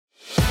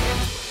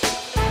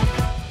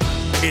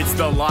It's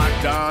the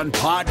Locked On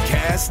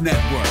Podcast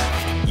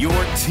Network, your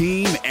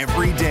team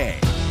every day.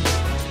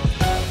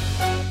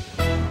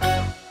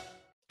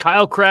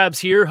 Kyle Krabs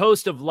here,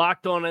 host of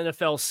Locked On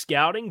NFL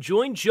Scouting.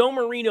 Join Joe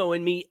Marino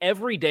and me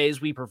every day as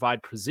we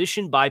provide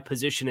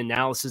position-by-position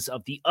analysis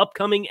of the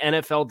upcoming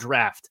NFL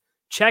Draft.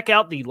 Check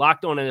out the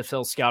Locked On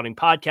NFL Scouting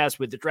podcast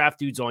with the Draft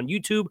Dudes on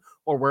YouTube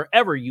or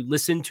wherever you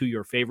listen to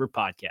your favorite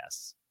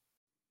podcasts.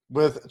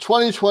 With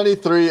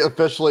 2023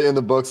 officially in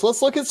the books,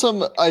 let's look at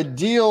some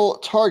ideal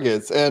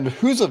targets and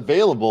who's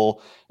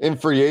available in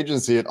free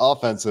agency at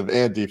offensive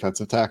and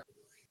defensive tackle.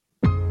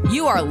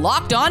 You are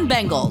Locked On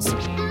Bengals,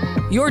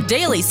 your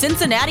daily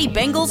Cincinnati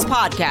Bengals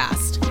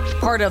podcast,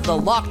 part of the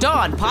Locked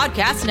On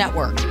Podcast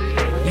Network,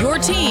 your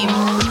team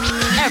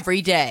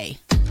every day.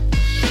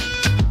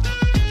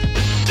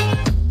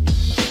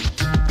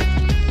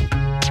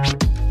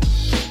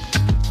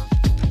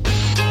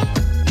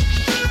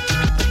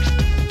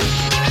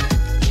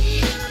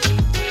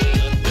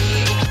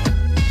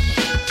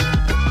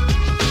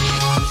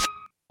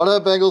 What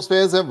up, Bengals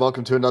fans, and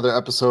welcome to another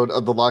episode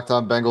of the Locked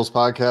On Bengals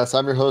podcast.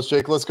 I'm your host,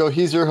 Jake Lisco.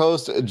 He's your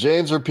host,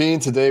 James Rapine.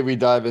 Today, we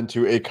dive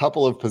into a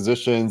couple of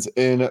positions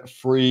in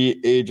free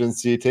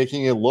agency,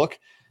 taking a look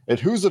at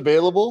who's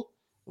available,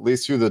 at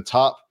least who the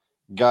top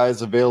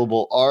guys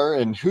available are,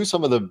 and who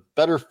some of the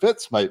better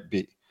fits might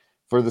be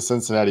for the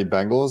Cincinnati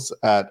Bengals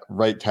at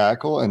right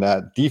tackle and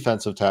at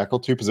defensive tackle,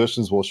 two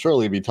positions we'll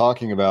surely be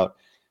talking about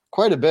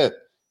quite a bit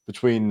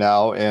between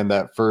now and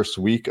that first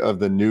week of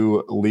the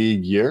new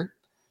league year.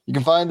 You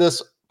can find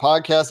this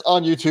podcast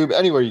on YouTube,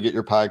 anywhere you get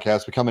your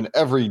podcast. Become an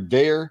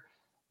everydayer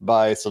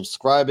by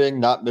subscribing,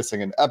 not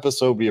missing an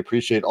episode. We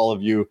appreciate all of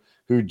you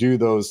who do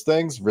those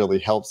things. Really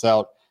helps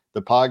out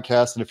the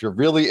podcast. And if you're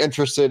really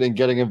interested in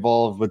getting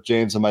involved with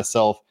James and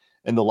myself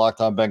in the Locked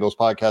On Bengals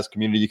podcast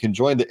community, you can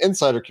join the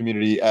insider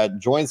community at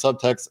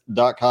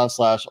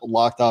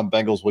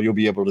joinsubtext.com/LockedOnBengals, where you'll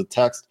be able to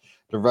text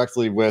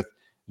directly with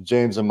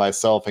James and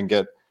myself and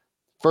get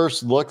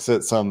first looks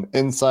at some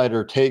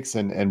insider takes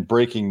and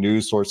breaking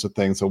news sorts of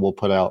things that we'll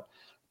put out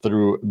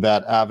through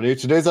that avenue.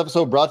 Today's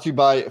episode brought to you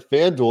by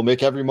FanDuel.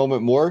 Make every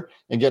moment more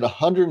and get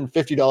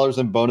 $150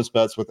 in bonus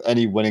bets with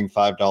any winning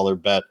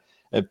 $5 bet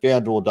at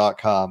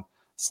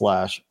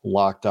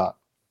FanDuel.com/LockedOn.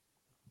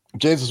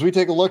 James, as we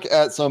take a look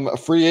at some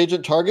free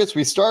agent targets,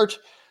 we start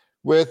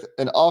with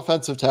an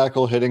offensive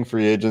tackle hitting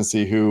free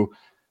agency who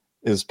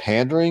is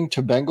pandering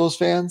to Bengals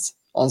fans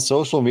on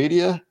social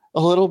media a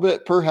little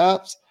bit,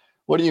 perhaps.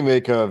 What do you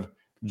make of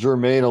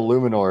Jermaine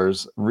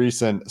Illuminor's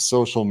recent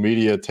social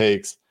media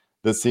takes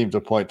that seem to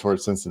point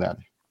towards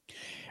Cincinnati?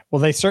 Well,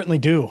 they certainly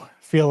do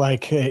feel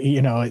like,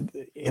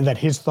 that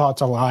his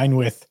thoughts align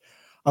with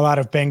a lot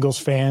of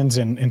Bengals fans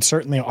and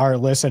certainly our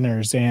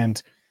listeners. And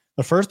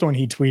the first one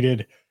he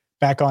tweeted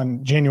back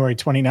on January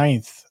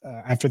 29th,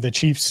 after the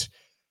Chiefs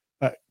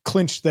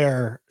clinched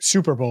their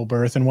Super Bowl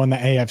berth and won the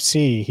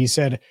AFC, he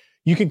said,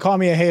 "You can call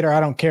me a hater. I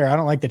don't care. I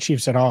don't like the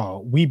Chiefs at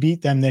all. We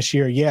beat them this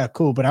year. Yeah,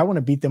 cool. But I want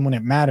to beat them when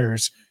it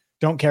matters.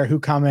 Don't care who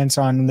comments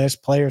on this,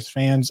 players,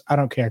 fans. I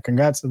don't care.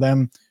 Congrats to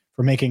them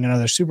for making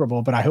another Super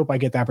Bowl. But I hope I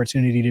get the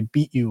opportunity to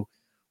beat you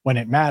when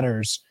it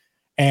matters."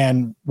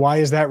 And why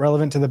is that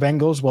relevant to the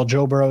Bengals? Well,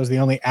 Joe Burrow is the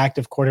only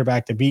active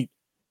quarterback to beat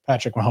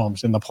Patrick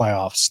Mahomes in the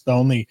playoffs. The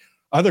only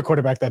other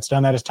quarterback that's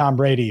done that is Tom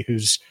Brady,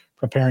 who's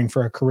preparing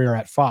for a career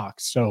at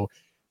Fox. So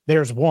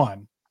there's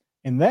one.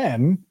 And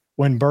then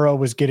when Burrow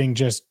was getting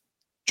just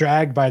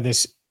dragged by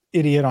this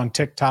idiot on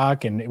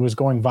TikTok and it was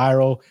going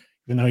viral,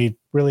 even though he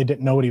really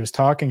didn't know what he was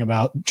talking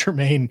about,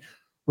 Jermaine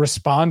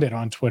responded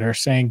on Twitter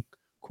saying,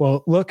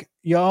 quote, "Look,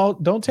 y'all,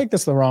 don't take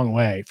this the wrong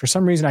way. For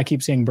some reason, I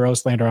keep seeing Burrow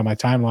slander on my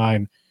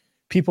timeline.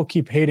 People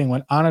keep hating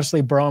when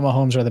honestly, Burrow and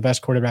Mahomes are the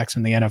best quarterbacks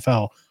in the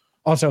NFL.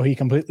 Also, he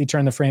completely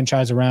turned the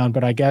franchise around,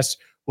 but I guess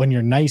when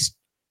you're nice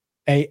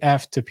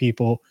AF to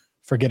people,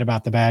 forget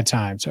about the bad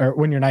times. Or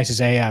when you're nice as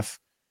AF,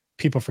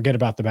 people forget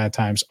about the bad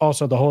times.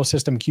 Also, the whole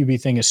system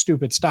QB thing is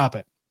stupid. Stop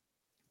it."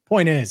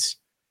 Point is,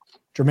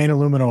 Jermaine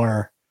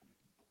Illuminor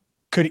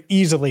could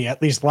easily,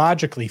 at least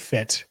logically,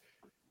 fit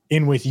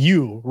in with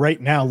you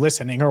right now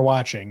listening or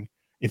watching.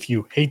 If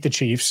you hate the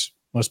Chiefs,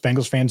 most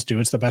Bengals fans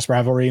do. It's the best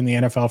rivalry in the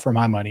NFL for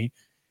my money.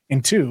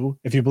 And two,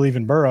 if you believe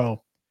in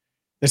Burrow,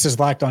 this is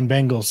Locked On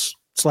Bengals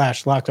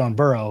 / Locked On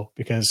Burrow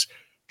because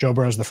Joe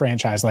Burrow's the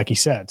franchise, like he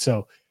said.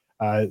 So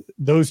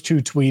those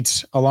two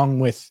tweets, along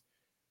with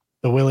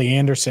the Willie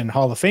Anderson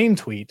Hall of Fame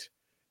tweet,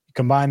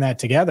 combine that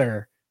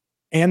together,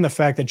 and the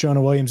fact that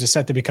Jonah Williams is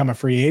set to become a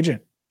free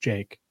agent,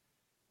 Jake,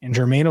 and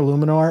Jermaine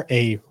Illuminor,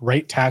 a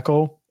right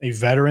tackle, a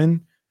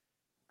veteran,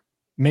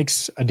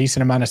 makes a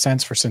decent amount of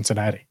sense for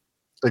Cincinnati.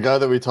 The guy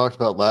that we talked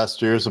about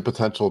last year is a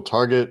potential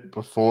target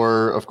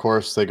before, of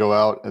course, they go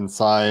out and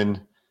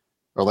sign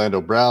Orlando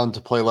Brown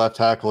to play left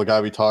tackle, a guy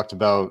we talked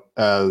about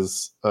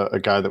as a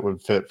guy that would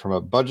fit from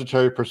a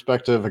budgetary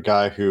perspective, a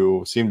guy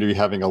who seemed to be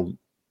having a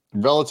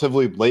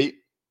relatively late,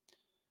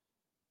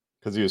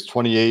 because he was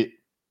 28,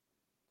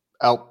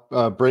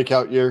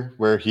 breakout year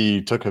where he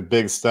took a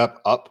big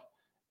step up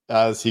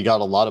as he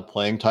got a lot of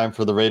playing time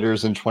for the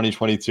Raiders in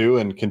 2022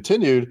 and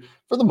continued,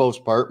 for the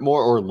most part,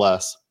 more or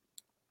less,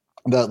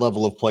 that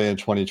level of play in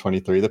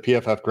 2023. The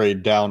PFF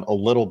grade down a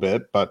little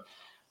bit, but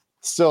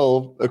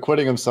still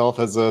acquitting himself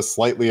as a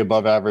slightly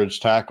above average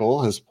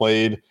tackle, has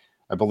played,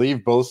 I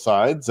believe, both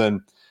sides.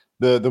 And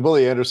the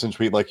Willie Anderson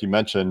tweet, like you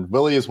mentioned,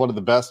 Willie is one of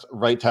the best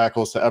right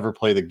tackles to ever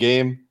play the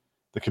game.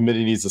 The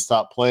committee needs to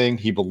stop playing.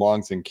 He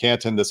belongs in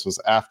Canton. This was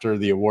after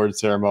the award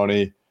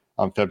ceremony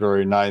on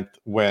February 9th,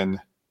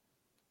 when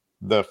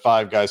the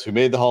 5 guys who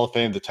made the Hall of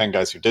Fame, the 10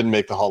 guys who didn't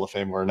make the Hall of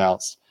Fame, were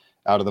announced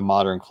out of the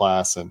modern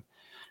class. And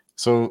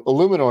so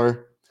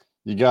Illuminor,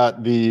 you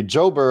got the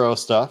Joe Burrow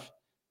stuff.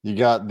 You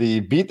got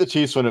the beat the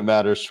Chiefs when it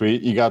matters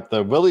tweet. You got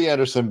the Willie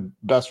Anderson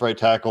best right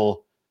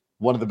tackle,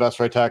 one of the best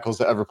right tackles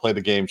to ever play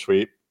the game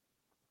tweet.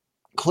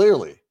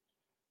 Clearly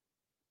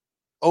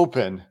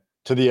open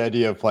to the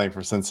idea of playing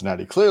for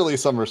Cincinnati. Clearly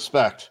some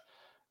respect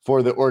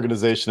for the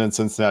organization in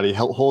Cincinnati,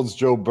 holds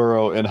Joe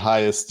Burrow in high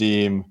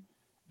esteem,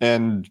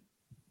 and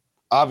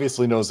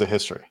obviously knows the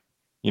history.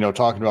 You know,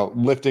 talking about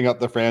lifting up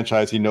the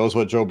franchise, he knows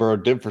what Joe Burrow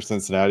did for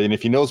Cincinnati. And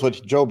if he knows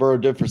what Joe Burrow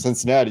did for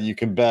Cincinnati, you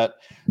can bet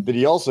that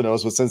he also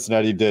knows what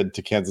Cincinnati did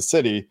to Kansas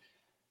City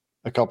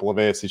a couple of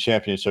AFC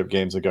Championship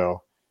games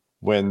ago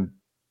when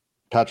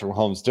Patrick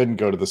Mahomes didn't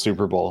go to the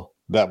Super Bowl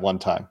that one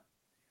time.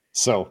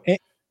 So,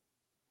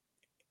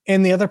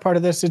 and the other part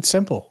of this, it's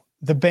simple.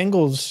 The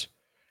Bengals,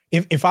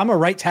 if I'm a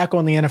right tackle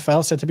in the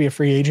NFL set to be a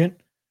free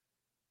agent,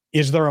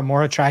 is there a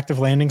more attractive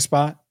landing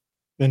spot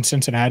than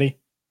Cincinnati?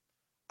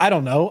 I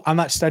don't know. I'm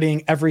not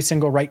studying every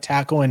single right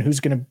tackle and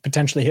who's going to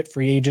potentially hit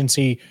free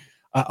agency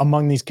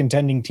among these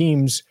contending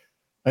teams.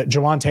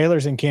 Jawan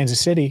Taylor's in Kansas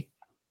City,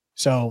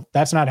 so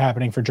that's not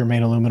happening for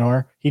Jermaine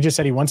Illuminor. He just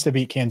said he wants to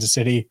beat Kansas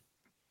City.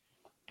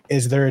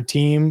 Is there a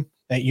team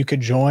that you could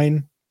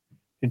join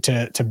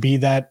to be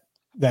that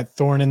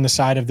thorn in the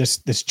side of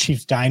this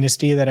Chiefs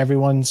dynasty that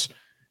everyone's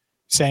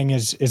saying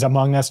is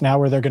among us now,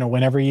 where they're going to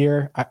win every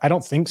year? I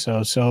don't think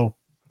so. So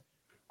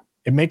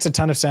it makes a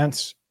ton of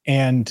sense.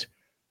 And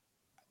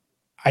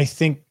I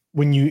think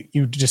when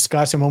you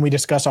discuss, and when we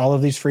discuss all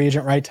of these free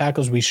agent right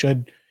tackles, we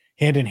should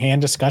hand in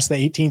hand discuss the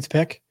 18th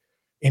pick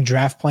in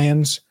draft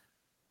plans.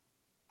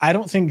 I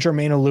don't think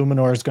Jermaine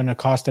Illuminor is going to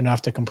cost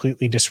enough to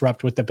completely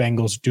disrupt what the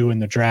Bengals do in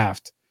the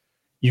draft.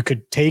 You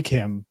could take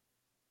him,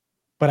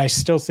 but I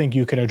still think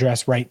you could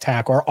address right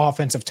tackle or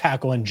offensive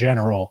tackle in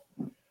general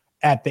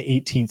at the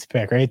 18th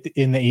pick, right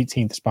in the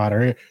 18th spot,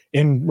 or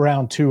in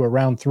round 2 or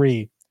round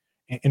 3,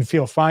 and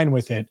feel fine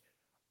with it.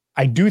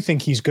 I do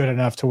think he's good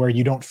enough to where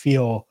you don't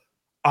feel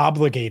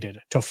obligated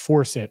to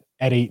force it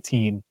at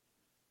 18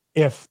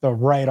 if the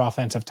right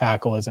offensive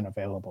tackle isn't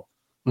available.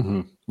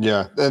 Mm-hmm.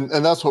 Yeah. And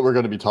that's what we're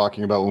going to be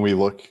talking about when we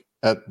look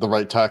at the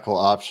right tackle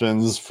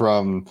options,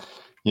 from,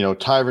 you know,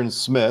 Tyron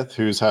Smith,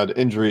 who's had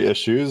injury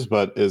issues,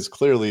 but is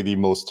clearly the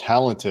most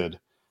talented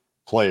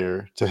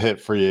player to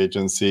hit free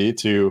agency,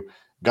 to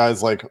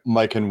guys like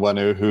Mike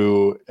Nwenu,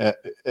 who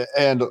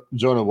and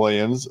Jonah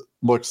Williams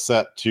look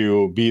set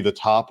to be the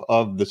top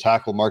of the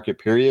tackle market,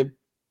 period.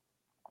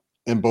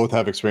 And both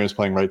have experience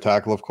playing right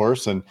tackle, of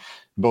course. And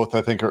both,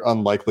 I think, are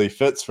unlikely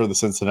fits for the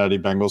Cincinnati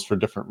Bengals for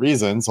different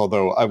reasons,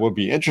 although I would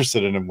be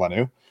interested in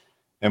Nwenu,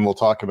 and we'll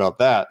talk about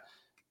that.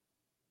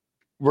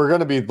 We're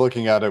going to be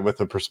looking at it with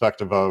the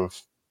perspective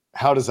of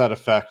how does that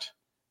affect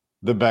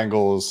the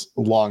Bengals'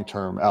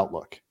 long-term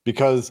outlook?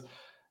 Because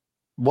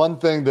one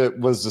thing that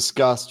was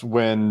discussed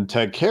when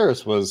Ted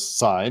Karras was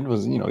signed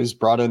was, you know, he's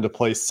brought in to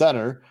play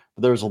center,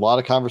 but there was a lot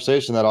of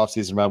conversation that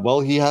offseason about,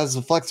 well, he has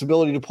the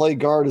flexibility to play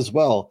guard as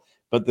well.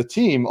 But the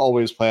team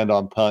always planned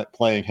on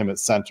playing him at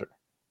center,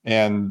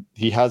 and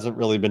he hasn't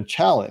really been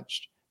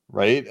challenged,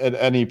 right? At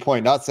any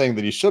point, not saying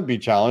that he should be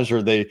challenged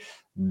or they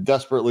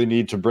desperately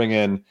need to bring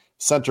in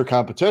center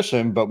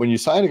competition. But when you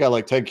sign a guy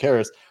like Ted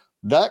Karras,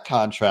 that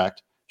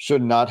contract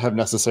should not have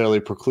necessarily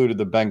precluded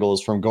the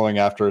Bengals from going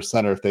after a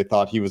center if they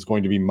thought he was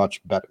going to be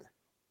much better,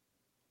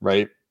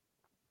 right?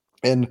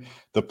 And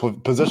the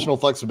positional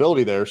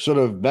flexibility there should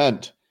have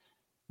meant,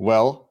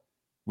 well,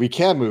 we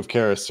can move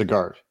Karras to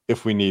guard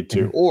if we need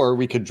to, or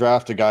we could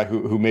draft a guy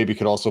who maybe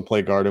could also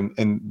play guard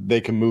and they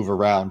can move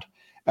around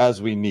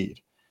as we need.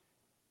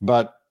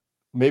 But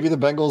maybe the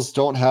Bengals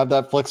don't have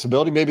that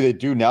flexibility. Maybe they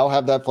do now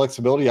have that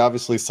flexibility.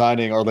 Obviously,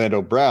 signing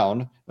Orlando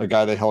Brown, a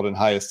guy they held in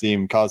high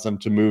esteem, caused them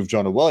to move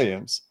Jonah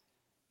Williams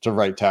to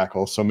right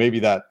tackle. So maybe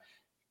that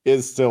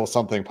is still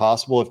something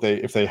possible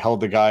if they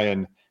held the guy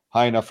in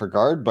high enough for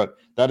guard. But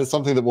that is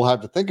something that we'll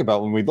have to think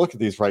about when we look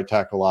at these right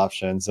tackle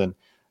options and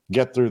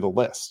get through the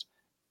list.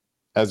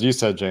 As you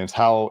said, James,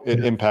 how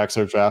it impacts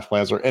their draft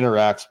plans or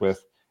interacts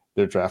with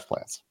their draft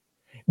plans.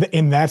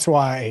 And that's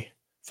why,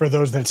 for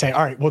those that say,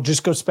 all right, we'll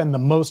just go spend the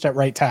most at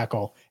right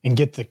tackle and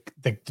get the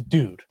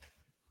dude,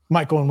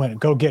 Michael Nwenu,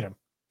 go get him.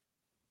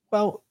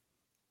 Well,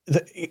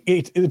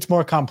 it's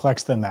more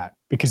complex than that,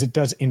 because it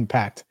does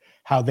impact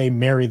how they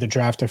marry the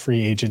draft to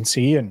free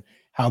agency and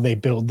how they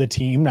build the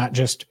team, not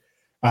just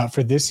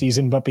for this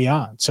season, but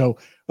beyond. So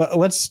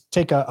let's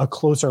take a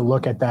closer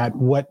look at that,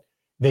 what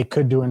they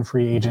could do in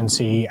free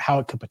agency, how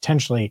it could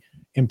potentially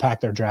impact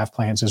their draft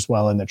plans as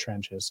well in the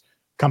trenches,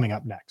 coming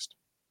up next.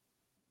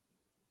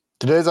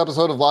 Today's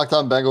episode of Locked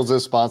On Bengals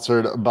is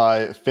sponsored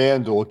by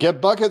FanDuel.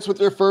 Get buckets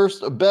with your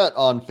first bet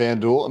on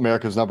FanDuel,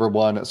 America's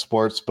 #1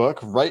 sports book.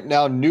 Right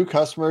now, new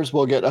customers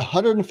will get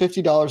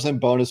 $150 in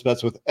bonus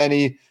bets with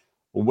any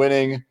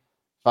winning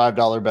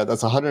 $5 bet.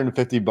 That's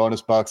 150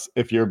 bonus bucks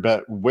if your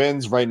bet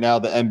wins. Right now,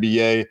 the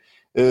NBA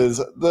is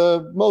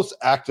the most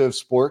active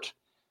sport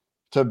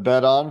to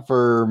bet on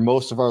for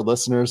most of our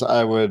listeners.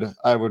 I would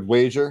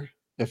wager.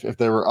 If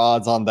there were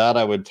odds on that,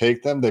 I would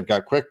take them. They've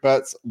got quick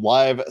bets,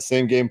 live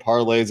same-game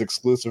parlays,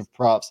 exclusive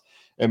props,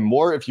 and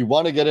more. If you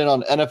want to get in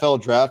on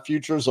NFL draft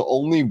futures, the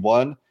only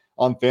one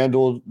on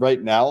FanDuel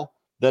right now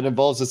that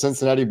involves the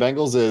Cincinnati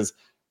Bengals is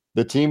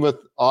the team with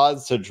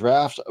odds to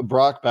draft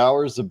Brock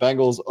Bowers. The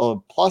Bengals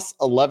plus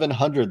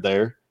 1,100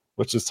 there,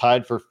 which is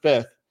tied for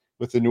fifth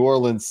with the New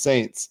Orleans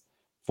Saints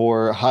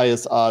for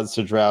highest odds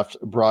to draft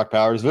Brock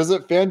Bowers.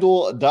 Visit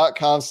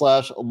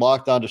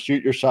FanDuel.com/lockedon to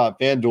shoot your shot.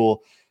 FanDuel,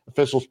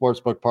 official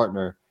sportsbook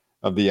partner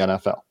of the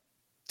NFL.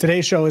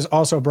 Today's show is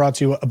also brought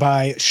to you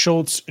by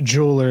Schultz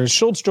Jewelers.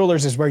 Schultz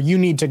Jewelers is where you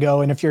need to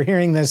go. And if you're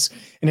hearing this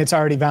and it's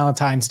already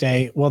Valentine's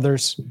Day, well,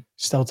 there's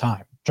still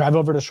time. Drive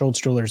over to Schultz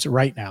Jewelers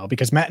right now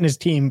because Matt and his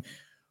team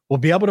will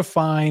be able to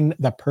find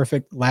the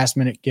perfect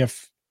last-minute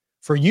gift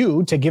for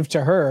you to give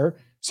to her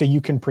so you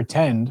can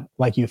pretend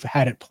like you've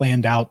had it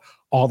planned out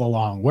all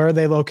along. Where are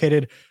they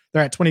located?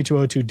 They're at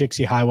 2202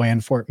 Dixie Highway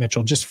in Fort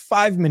Mitchell, just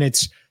 5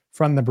 minutes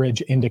from the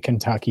bridge into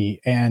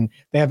Kentucky. And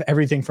they have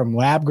everything from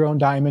lab-grown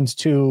diamonds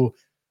to,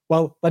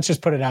 well, let's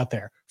just put it out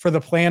there. For the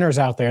planners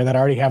out there that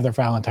already have their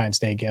Valentine's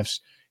Day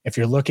gifts, if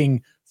you're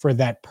looking for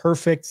that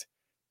perfect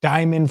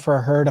diamond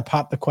for her to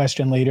pop the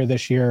question later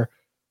this year,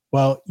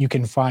 well, you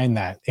can find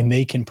that, and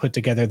they can put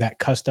together that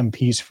custom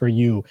piece for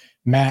you.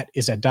 Matt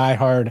is a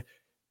diehard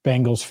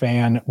Bengals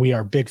fan. We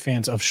are big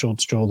fans of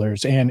Schultz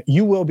Jewelers, and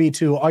you will be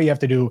too. All you have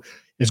to do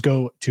is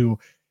go to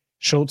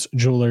Schultz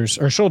Jewelers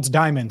or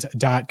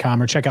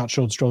SchultzDiamonds.com or check out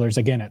Schultz Jewelers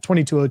again at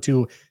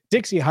 2202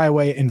 Dixie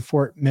Highway in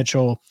Fort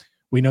Mitchell.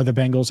 We know the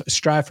Bengals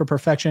strive for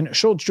perfection.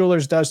 Schultz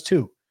Jewelers does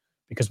too,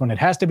 because when it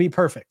has to be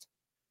perfect,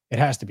 it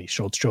has to be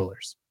Schultz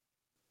Jewelers.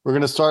 We're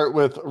going to start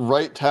with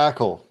right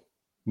tackle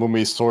when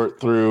we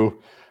sort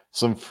through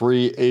some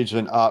free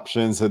agent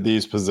options at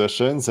these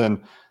positions.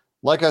 And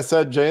like I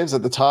said, James,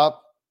 at the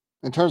top,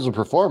 in terms of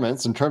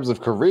performance, in terms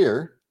of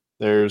career,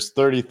 there's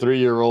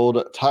 33-year-old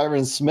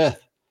Tyron Smith,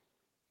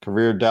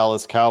 career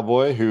Dallas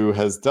Cowboy, who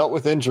has dealt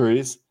with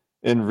injuries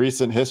in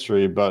recent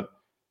history, but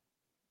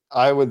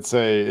I would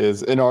say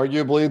is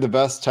inarguably the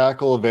best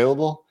tackle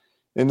available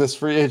in this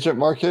free agent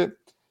market,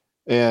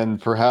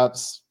 and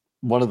perhaps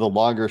one of the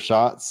longer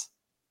shots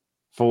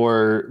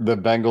for the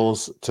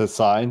Bengals to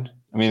sign.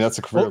 I mean, that's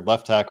a career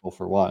left tackle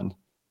for one.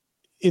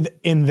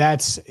 And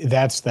that's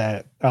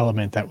the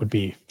element that would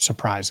be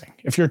surprising.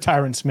 If you're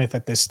Tyron Smith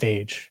at this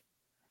stage,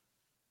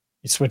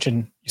 you're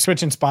switching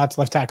spots,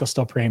 left tackle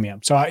still premium.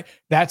 So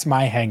that's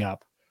my hang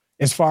up.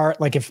 As far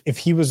like if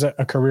he was a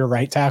career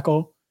right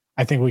tackle,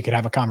 I think we could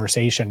have a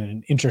conversation, and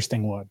an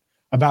interesting one,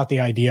 about the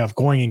idea of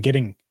going and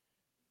getting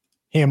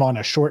him on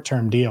a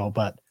short-term deal.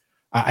 But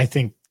I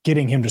think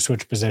getting him to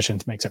switch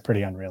positions makes it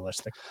pretty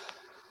unrealistic.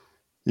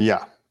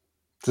 Yeah,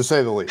 to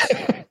say the least.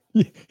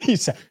 He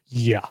said,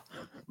 yeah.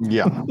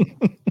 Yeah,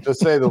 to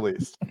say the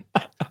least.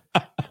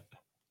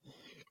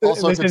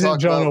 Also, this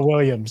isn't Jonah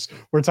Williams.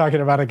 We're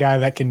talking about a guy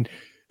that can,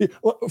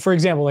 for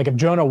example, like if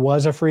Jonah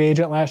was a free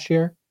agent last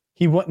year,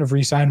 he wouldn't have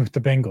re-signed with the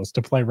Bengals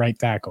to play right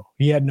tackle.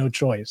 He had no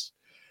choice.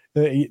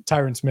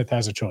 Tyron Smith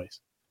has a choice.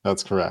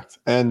 That's correct.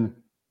 And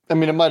I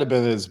mean, it might have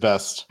been his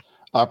best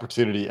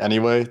opportunity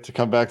anyway to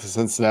come back to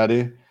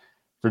Cincinnati.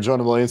 For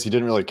Jonah Williams, he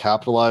didn't really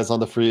capitalize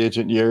on the free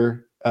agent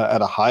year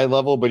at a high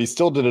level, but he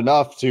still did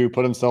enough to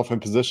put himself in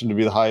position to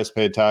be the highest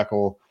paid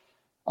tackle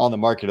on the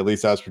market, at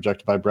least as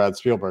projected by Brad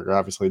Spielberger.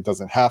 Obviously, it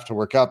doesn't have to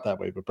work out that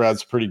way, but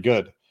Brad's pretty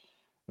good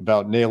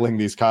about nailing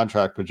these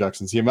contract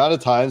projections. The amount of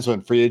times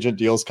when free agent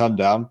deals come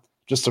down,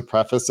 just to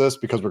preface this,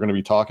 because we're going to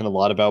be talking a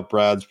lot about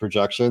Brad's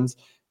projections,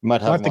 we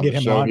might have him on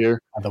the show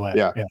here. By the way,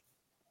 yeah.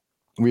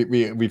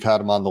 We've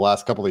had him on the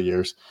last couple of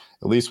years,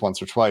 at least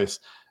once or twice.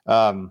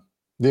 The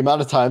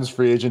amount of times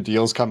free agent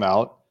deals come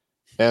out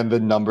and the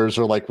numbers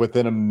are like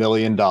within $1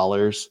 million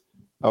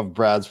of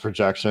Brad's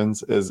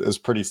projections is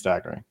pretty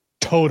staggering.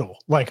 Total,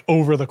 like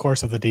over the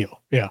course of the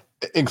deal. Yeah.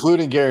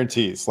 Including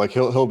guarantees. Like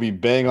he'll be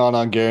bang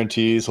on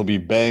guarantees. He'll be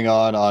bang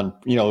on,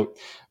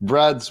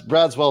 Brad's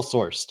well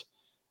sourced,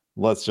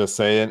 let's just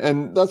say.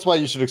 And that's why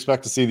you should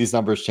expect to see these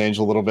numbers change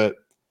a little bit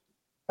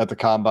at the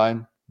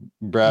combine.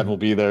 Brad will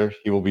be there.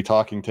 He will be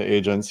talking to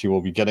agents. He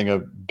will be getting a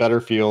better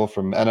feel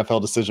from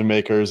NFL decision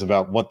makers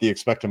about what the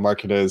expected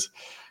market is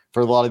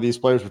for a lot of these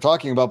players we're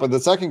talking about. But the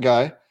second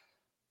guy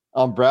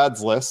on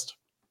Brad's list,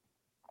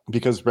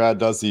 because Brad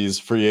does these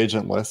free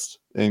agent lists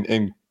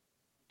in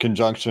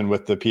conjunction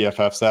with the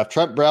PFF staff,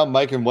 Trent Brown,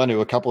 Mike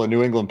Nwenu, a couple of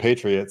New England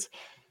Patriots.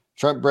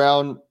 Trent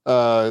Brown,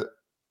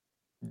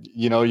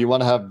 you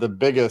want to have the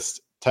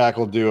biggest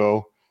tackle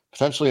duo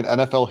potentially in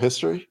NFL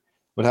history.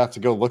 Would have to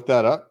go look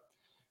that up.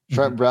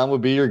 Trent Brown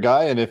would be your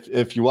guy. And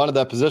if you wanted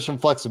that position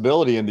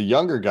flexibility, and the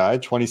younger guy,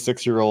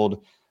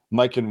 26-year-old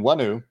Mike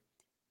Nwenu,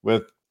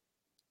 with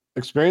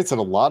experience at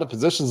a lot of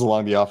positions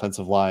along the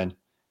offensive line,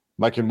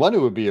 Mike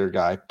Nwenu would be your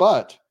guy.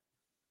 But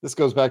this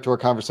goes back to our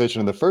conversation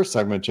in the first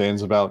segment,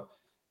 James, about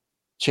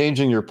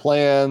changing your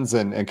plans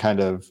and kind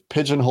of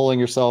pigeonholing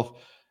yourself.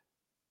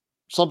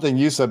 Something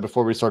you said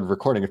before we started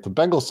recording, if the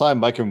Bengals sign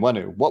Mike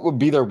Nwenu, what would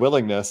be their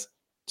willingness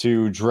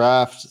to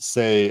draft,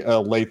 say, a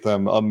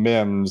Latham, a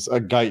Mims,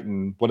 a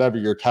Guyton, whatever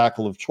your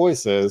tackle of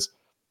choice is,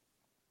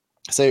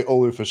 say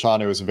Olu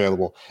Fashanu is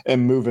available,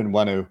 and move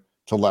Nwenu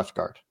to left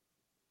guard?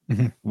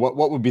 Mm-hmm.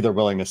 What would be their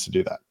willingness to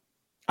do that?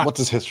 What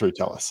does history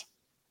tell us?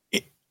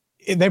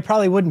 They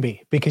probably wouldn't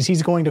be, because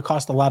he's going to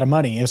cost a lot of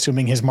money,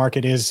 assuming his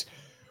market is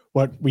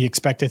what we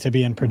expect it to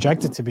be and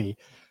project it to be.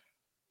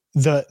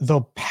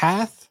 The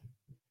path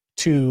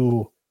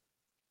to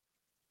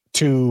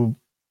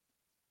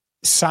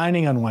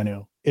signing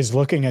Nwenu is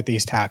looking at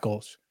these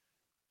tackles,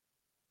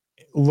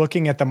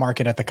 looking at the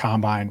market at the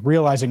combine,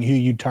 realizing who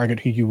you'd target,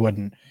 who you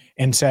wouldn't,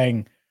 and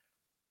saying,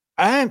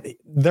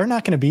 they're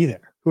not going to be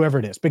there, whoever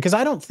it is. Because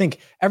I don't think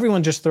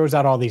everyone just throws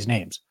out all these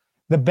names.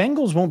 The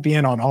Bengals won't be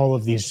in on all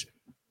of these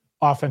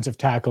offensive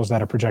tackles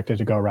that are projected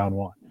to go round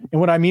one. And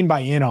what I mean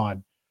by in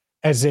on,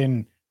 as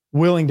in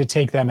willing to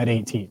take them at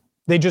 18.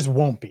 They just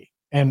won't be.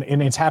 And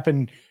it's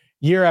happened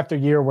year after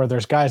year where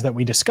there's guys that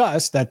we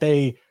discuss that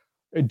they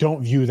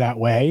don't view that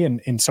way.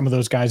 And some of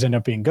those guys end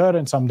up being good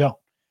and some don't.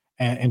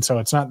 And so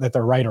it's not that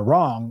they're right or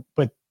wrong,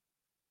 but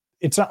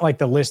it's not like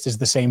the list is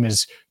the same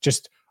as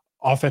just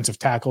offensive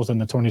tackles in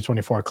the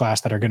 2024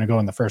 class that are going to go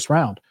in the first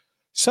round.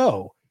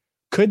 So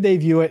could they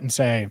view it and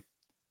say,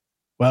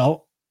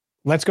 well,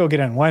 let's go get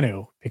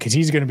Nwenu because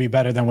he's going to be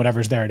better than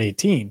whatever's there at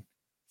 18.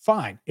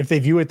 Fine, if they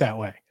view it that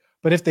way.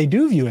 But if they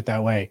do view it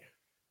that way,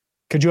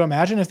 could you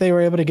imagine if they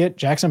were able to get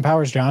Jackson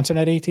Powers Johnson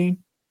at 18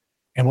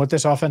 and what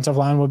this offensive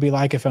line would be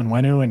like if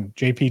Nwenu and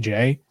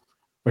JPJ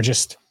were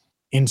just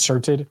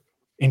inserted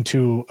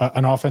into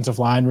an offensive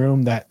line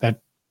room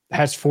that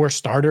has 4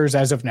 starters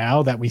as of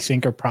now that we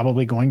think are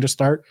probably going to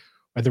start,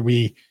 whether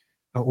we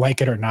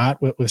like it or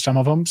not with some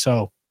of them.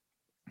 So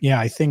yeah,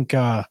 I think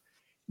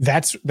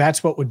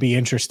that's what would be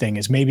interesting,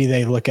 is maybe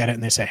they look at it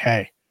and they say,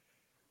 hey,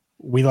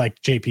 we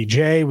like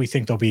JPJ. We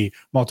think there'll be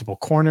multiple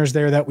corners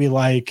there that we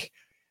like,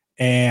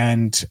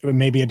 and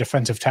maybe a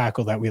defensive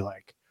tackle that we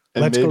like.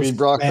 And let's maybe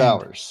Brock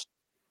Bowers.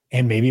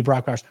 And maybe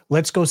Brock Bowers.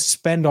 Let's go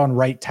spend on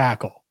right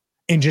tackle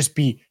and just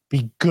be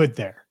good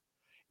there.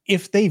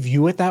 If they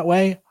view it that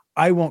way,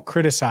 I won't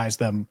criticize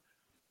them,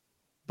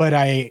 but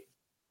I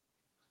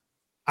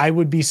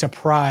would be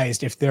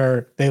surprised if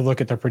they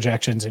look at their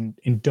projections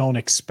and don't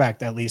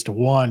expect at least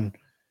one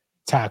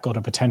tackle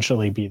to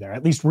potentially be there,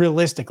 at least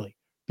realistically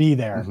be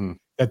there,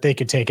 that they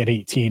could take at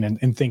 18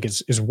 and think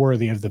is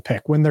worthy of the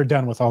pick when they're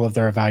done with all of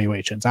their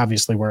evaluations.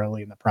 Obviously, we're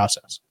early in the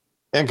process.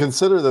 And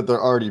consider that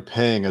they're already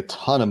paying a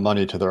ton of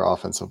money to their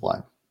offensive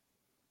line.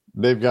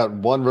 They've got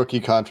one rookie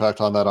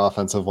contract on that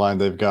offensive line.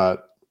 They've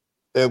got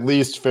at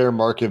least fair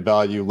market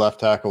value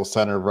left tackle,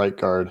 center, right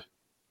guard.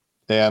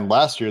 And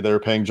last year they were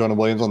paying Jonah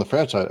Williams on the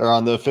franchise or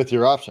on the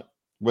 5th-year option,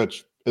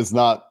 which is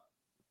not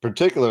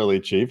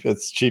particularly cheap.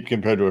 It's cheap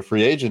compared to a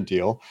free agent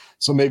deal.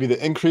 So maybe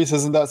the increase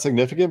isn't that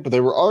significant, but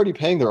they were already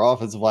paying their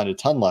offensive line a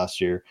ton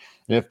last year.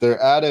 And if they're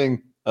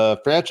adding a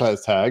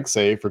franchise tag,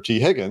 say for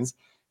T. Higgins,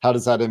 how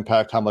does that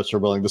impact how much they're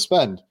willing to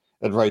spend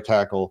at right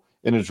tackle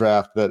in a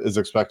draft that is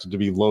expected to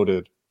be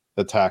loaded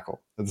at tackle?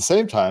 At the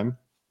same time,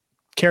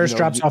 Karras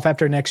drops off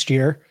after next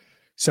year.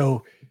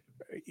 So,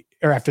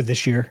 or after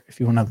this year, if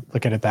you want to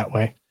look at it that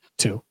way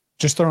too.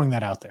 Just throwing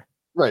that out there.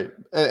 Right.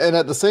 And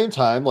at the same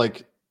time,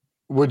 like,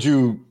 would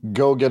you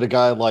go get a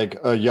guy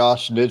like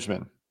Josh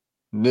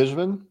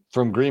Nijman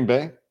from Green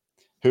Bay,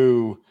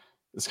 who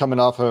is coming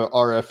off a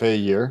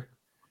RFA year,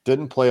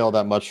 didn't play all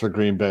that much for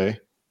Green Bay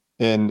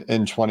in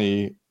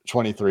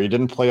 2023,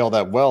 didn't play all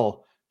that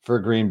well for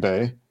Green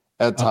Bay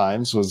at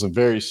times, was a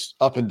very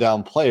up and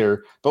down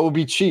player, but would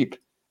be cheap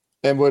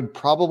and would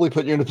probably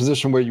put you in a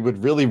position where you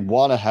would really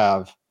want to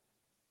have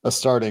a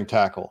starting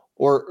tackle,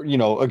 or, you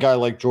know, a guy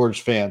like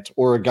George Fant,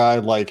 or a guy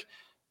like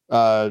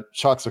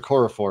Chuck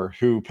Okorafor,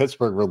 who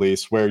Pittsburgh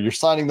released, where you're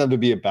signing them to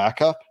be a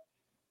backup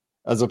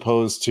as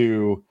opposed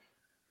to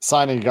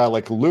signing a guy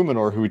like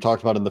Luminor, who we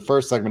talked about in the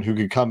first segment, who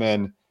could come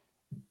in,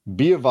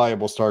 be a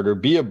viable starter,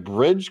 be a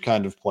bridge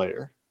kind of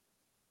player.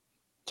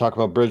 Talk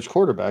about bridge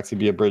quarterbacks. He'd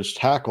be a bridge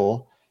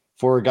tackle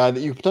for a guy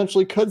that you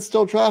potentially could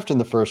still draft in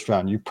the first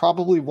round. You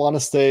probably want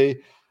to stay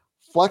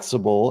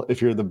flexible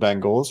if you're the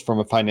Bengals from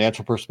a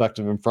financial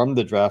perspective and from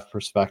the draft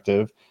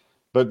perspective.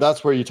 But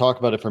that's where you talk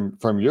about it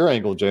from your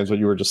angle, James, what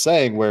you were just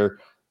saying, where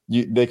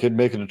they could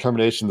make a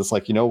determination that's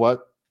like, you know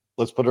what,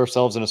 let's put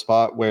ourselves in a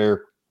spot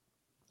where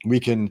we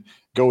can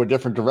go a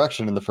different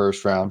direction in the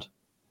first round.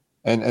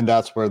 And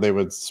that's where they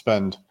would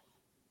spend,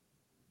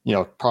 you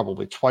know,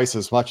 probably twice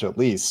as much at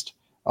least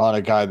on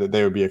a guy that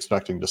they would be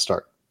expecting to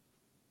start.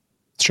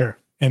 Sure.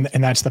 And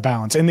that's the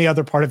balance. And the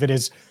other part of it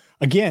is,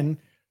 again,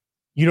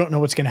 you don't know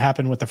what's going to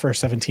happen with the first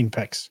 17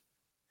 picks.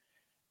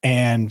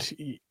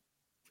 And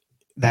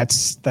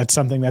that's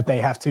something that they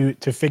have to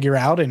figure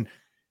out and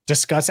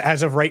discuss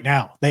as of right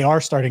now. They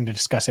are starting to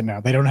discuss it now.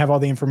 They don't have all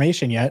the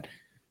information yet,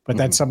 but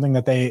that's something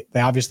that they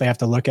obviously have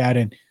to look at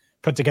and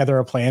put together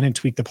a plan and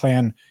tweak the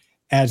plan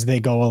as they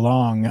go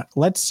along.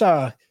 Let's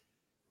and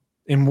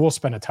we'll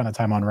spend a ton of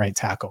time on right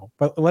tackle,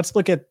 but let's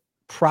look at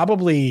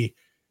probably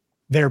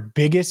their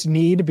biggest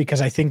need, because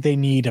I think they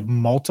need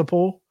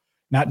multiple,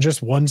 not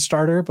just one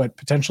starter, but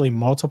potentially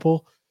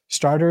multiple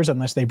starters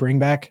unless they bring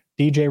back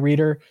DJ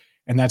Reader,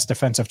 and that's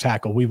defensive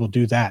tackle. We will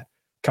do that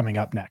coming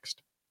up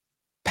next.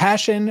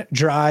 Passion,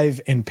 drive,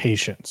 and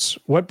patience.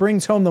 What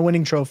brings home the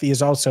winning trophy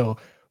is also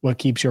what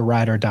keeps your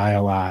ride or die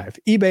alive.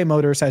 eBay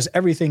Motors has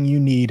everything you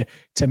need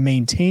to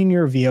maintain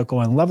your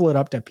vehicle and level it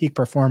up to peak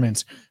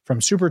performance, from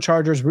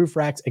superchargers, roof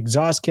racks,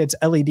 exhaust kits,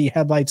 LED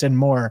headlights, and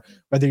more.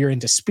 Whether you're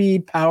into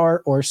speed,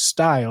 power, or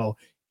style,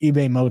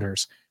 eBay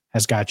Motors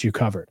has got you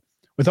covered.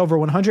 With over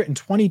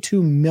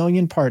 122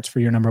 million parts for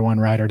your number one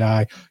ride or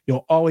die,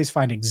 you'll always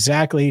find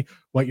exactly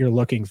what you're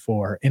looking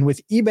for. And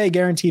with eBay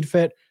Guaranteed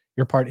Fit,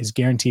 your part is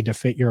guaranteed to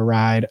fit your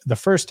ride the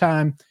first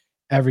time,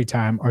 every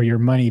time, or your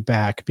money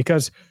back.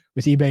 Because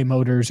with eBay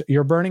Motors,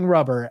 you're burning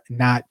rubber,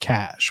 not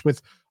cash.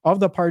 With all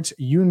the parts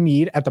you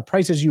need at the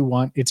prices you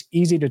want, it's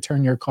easy to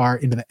turn your car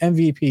into the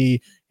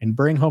MVP and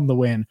bring home the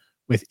win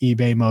with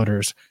eBay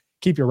Motors.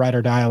 Keep your ride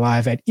or die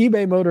alive at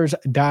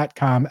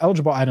ebaymotors.com.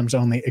 Eligible items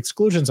only.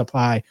 Exclusions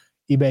apply.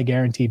 eBay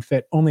Guaranteed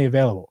Fit only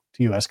available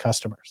to U.S.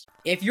 customers.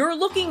 If you're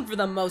looking for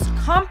the most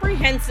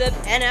comprehensive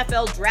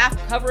NFL draft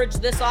coverage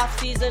this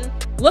offseason,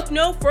 look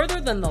no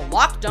further than the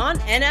Locked On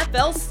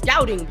NFL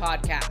Scouting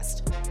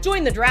Podcast.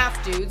 Join the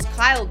draft dudes,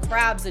 Kyle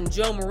Krabs and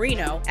Joe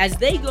Marino, as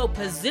they go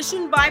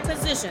position by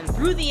position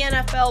through the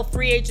NFL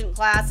free agent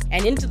class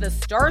and into the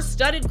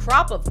star-studded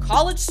crop of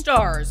college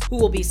stars who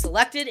will be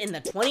selected in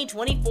the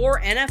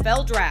 2024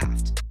 NFL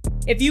Draft.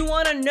 If you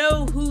want to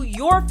know who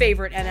your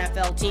favorite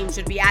NFL team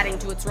should be adding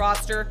to its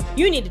roster,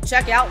 you need to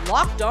check out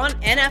Locked On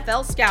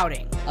NFL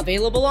Scouting,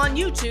 available on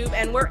YouTube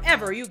and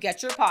wherever you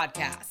get your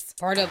podcasts.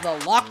 Part of the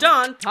Locked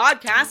On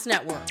Podcast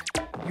Network,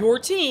 your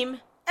team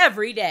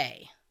every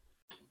day.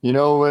 You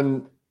know,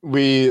 when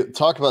we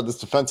talk about this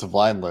defensive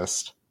line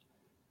list,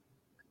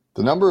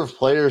 the number of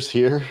players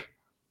here,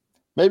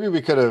 maybe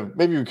we could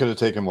have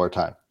taken more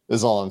time,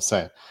 is all I'm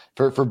saying,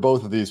 for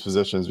both of these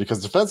positions,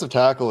 because defensive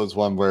tackle is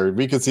one where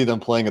we could see them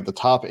playing at the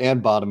top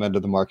and bottom end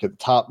of the market,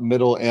 top,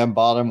 middle, and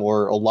bottom,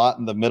 or a lot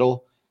in the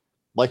middle.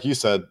 Like you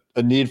said,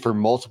 a need for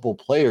multiple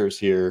players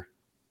here,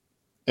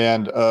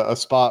 and a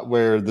spot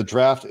where the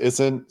draft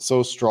isn't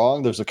so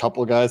strong. There's a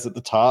couple of guys at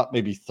the top,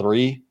 maybe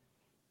three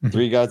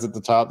guys at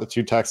the top, the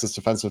two Texas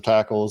defensive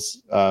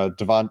tackles,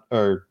 Byron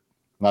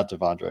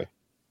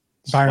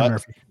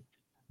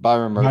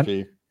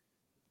Murphy.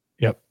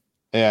 Yep.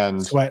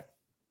 And Sweat.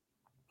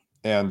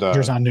 And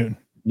Jerzon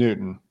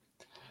Newton.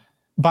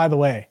 By the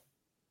way,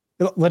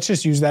 let's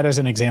just use that as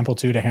an example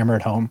too to hammer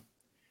it home.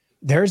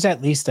 There's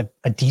at least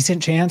a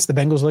decent chance the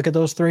Bengals look at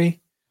those three,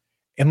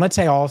 and let's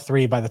say all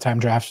three by the time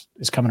draft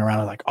is coming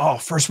around are like, oh,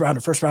 first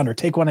rounder,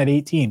 take one at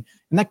 18,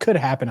 and that could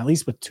happen at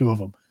least with two of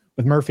them,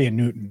 with Murphy and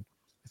Newton.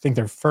 I think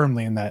they're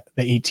firmly in the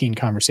 18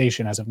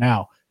 conversation as of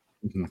now.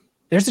 Mm-hmm.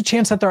 There's a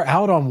chance that they're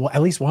out on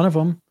at least one of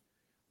them,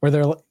 where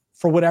they're,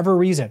 for whatever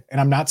reason, and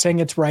I'm not saying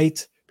it's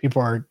right,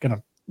 people are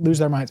gonna lose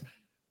their minds.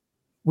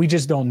 We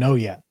just don't know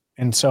yet.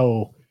 And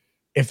so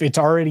if it's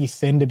already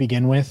thin to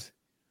begin with,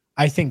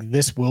 I think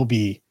this will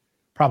be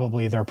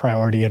probably their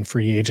priority in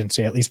free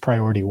agency, at least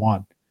priority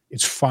one.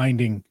 It's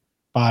finding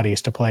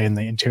bodies to play in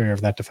the interior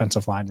of that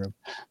defensive line room.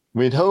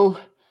 We know,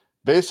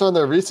 based on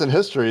their recent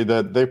history,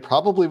 that they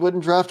probably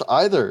wouldn't draft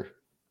either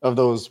of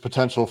those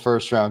potential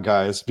first-round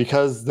guys,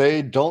 because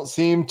they don't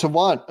seem to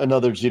want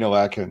another Geno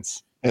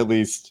Atkins. At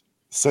least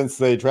since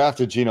they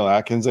drafted Geno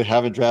Atkins, they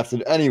haven't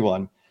drafted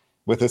anyone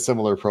with a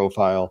similar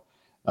profile,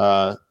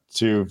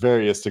 to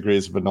various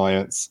degrees of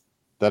annoyance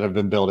that have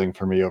been building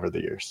for me over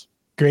the years.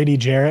 Grady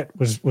Jarrett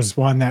was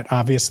one that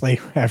obviously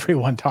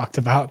everyone talked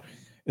about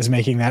is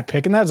making that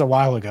pick, and that was a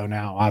while ago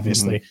now,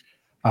 obviously.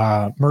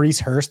 Maurice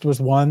Hurst was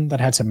one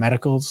that had some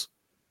medicals,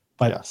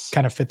 but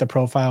kind of fit the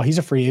profile. He's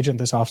a free agent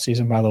this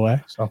offseason, by the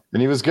way.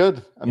 And he was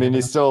good. I mean,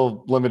 he's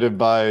still limited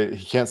by,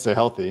 he can't stay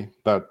healthy,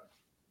 but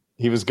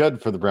he was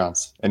good for the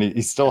Browns, and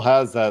he still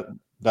has that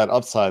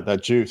upside,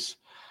 that juice.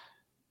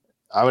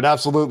 I would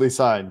absolutely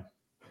sign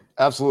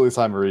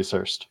Maurice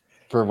Hurst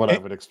for what I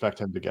would expect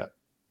him to get.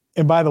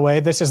 And by the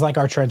way, this is like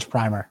our trench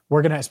primer.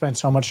 We're going to spend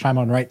so much time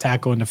on right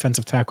tackle and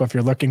defensive tackle. If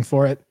you're looking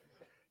for it,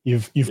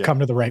 you've come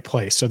to the right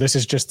place. So this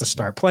is just the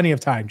start. Plenty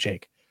of time,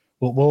 Jake.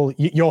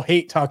 You'll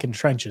hate talking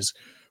trenches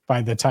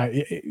by the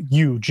time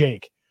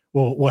Jake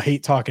will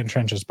hate talking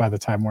trenches by the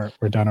time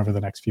we're done over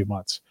the next few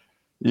months.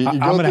 I'm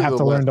going to have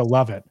to learn to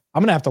love it.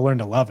 I'm going to have to learn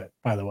to love it,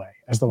 by the way,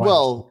 as the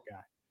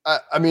guy.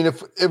 I mean,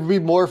 if it would be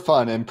more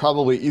fun and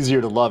probably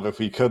easier to love if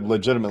we could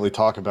legitimately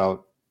talk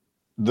about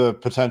the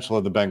potential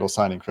of the Bengals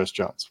signing Chris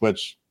Jones,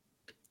 which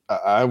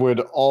I would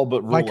all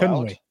but rule out.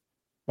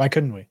 Why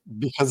couldn't we?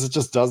 Because it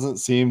just doesn't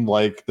seem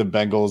like the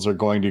Bengals are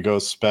going to go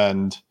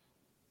spend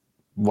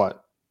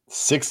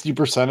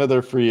 60% of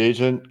their free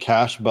agent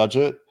cash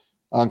budget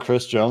on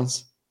Chris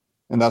Jones.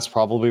 and that's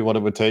probably what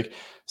it would take.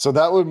 So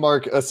that would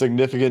mark a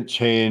significant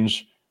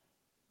change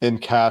in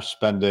cash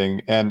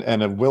spending and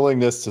a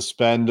willingness to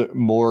spend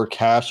more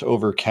cash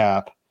over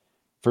cap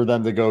for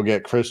them to go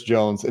get Chris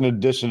Jones, in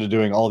addition to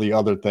doing all the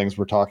other things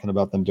we're talking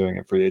about them doing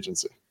in free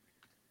agency.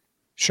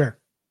 Sure.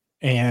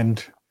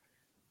 And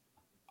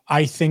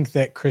I think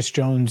that Chris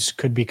Jones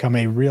could become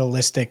a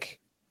realistic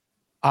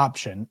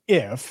option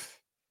if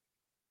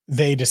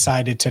they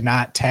decided to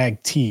not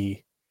tag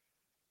T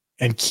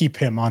and keep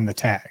him on the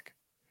tag.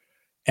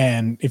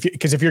 And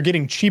because if you're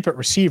getting cheap at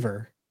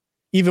receiver,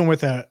 even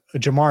with a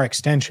Jamar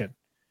extension,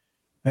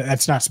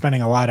 that's not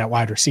spending a lot at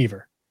wide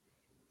receiver.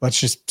 Let's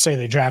just say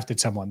they drafted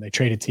someone, they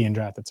traded T and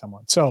drafted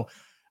someone. So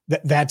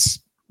that's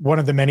one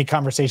of the many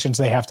conversations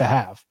they have to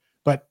have.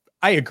 But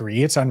I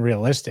agree, it's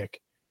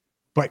unrealistic.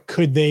 But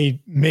could they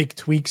make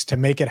tweaks to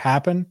make it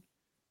happen?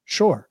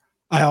 Sure.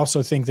 I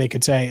also think they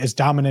could say, as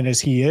dominant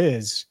as he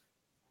is,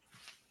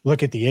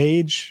 look at the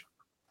age.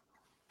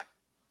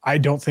 I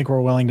don't think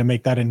we're willing to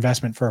make that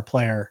investment for a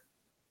player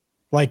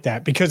like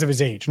that because of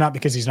his age, not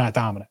because he's not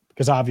dominant,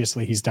 because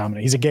obviously he's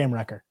dominant. He's a game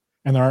wrecker,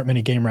 and there aren't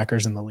many game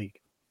wreckers in the league.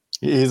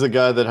 He's a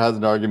guy that has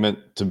an argument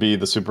to be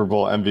the Super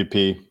Bowl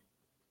MVP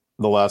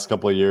the last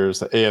couple of years,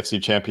 the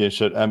AFC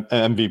Championship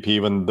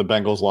MVP when the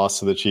Bengals lost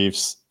to the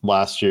Chiefs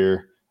last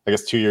year, I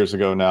guess 2 years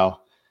ago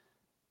now.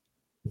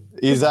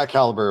 He's that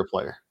caliber of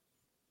player.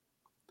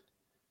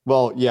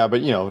 Well, yeah,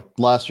 but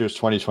last year's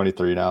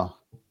 2023 now.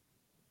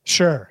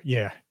 Sure,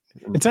 yeah.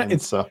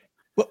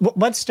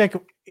 Let's stick.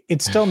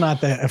 It's still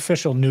not the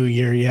official new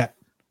year yet.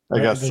 I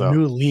guess the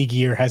new league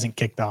year hasn't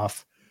kicked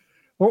off.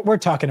 We're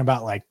talking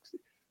about like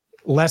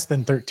less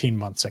than 13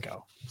 months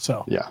ago.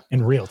 So yeah,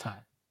 in real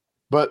time.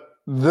 But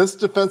this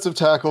defensive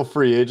tackle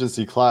free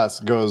agency class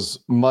goes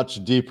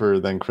much deeper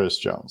than Chris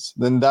Jones.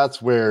 Then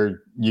that's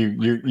where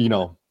you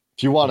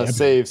if you want to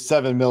save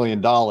 $7 million,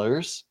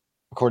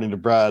 according to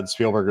Brad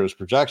Spielberger's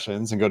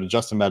projections, and go to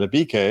Justin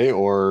Madubuike,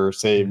 or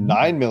save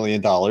 $9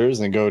 million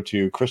and go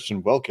to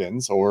Christian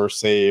Wilkins, or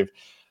save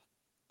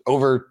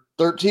over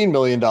 $13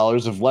 million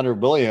if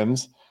Leonard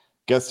Williams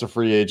gets to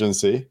free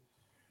agency,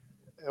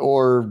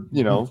 or,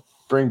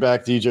 bring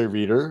back DJ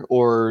Reader,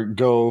 or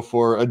go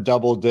for a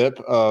double dip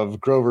of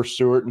Grover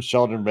Stewart and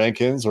Sheldon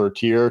Rankins, or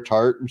Tier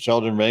Tart and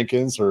Sheldon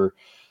Rankins, or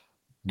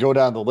go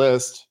down the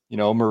list,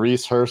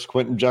 Maurice Hurst,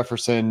 Quentin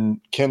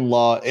Jefferson,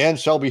 Kinlaw, and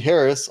Shelby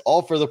Harris,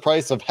 all for the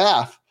price of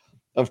half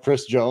of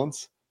Chris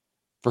Jones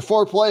for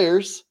 4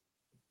 players.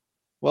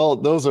 Well,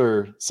 those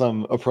are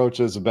some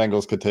approaches the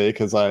Bengals could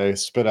take as I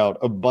spit out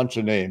a bunch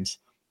of names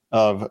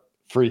of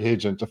free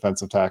agent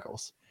defensive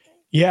tackles.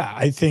 Yeah,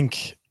 I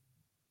think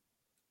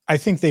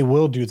they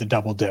will do the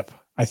double dip.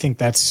 I think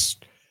that's,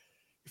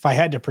 if I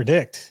had to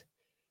predict,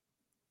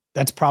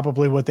 that's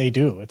probably what they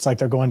do. It's like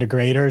they're going to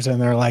Graders and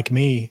they're like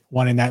me,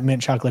 wanting that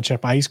mint chocolate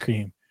chip ice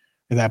cream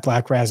or that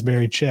black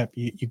raspberry chip.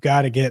 You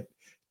got to get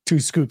 2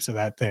 scoops of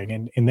that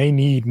thing, and they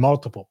need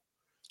multiple.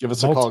 Give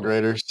us a call,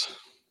 Graders.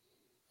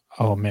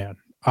 Oh man,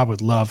 I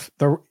would love.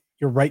 You're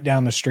right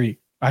down the street.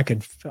 I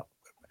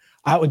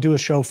would do a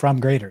show from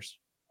Graders.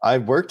 I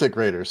worked at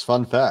Graders,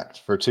 fun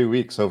fact, for 2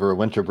 weeks over a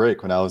winter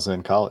break when I was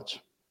in college.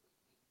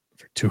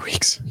 For 2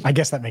 weeks. I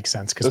guess that makes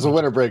sense. It was a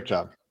winter break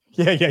job.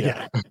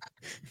 Yeah.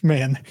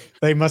 Man,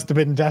 they must have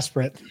been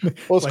desperate.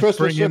 Well, it's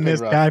Christmas shipping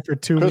this rush. guy for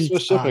 2 weeks.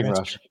 Christmas shipping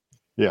rush.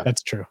 Yeah,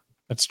 that's true.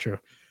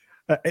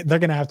 They're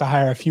going to have to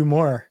hire a few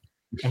more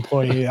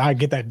employees. I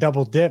get that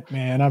double dip,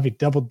 man. I'll be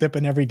double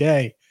dipping every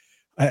day.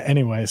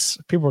 Anyways,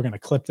 people are going to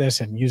clip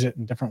this and use it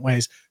in different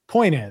ways.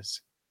 Point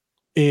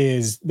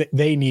is that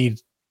they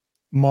need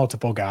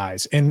multiple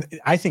guys. And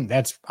I think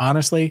that's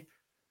honestly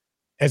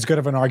as good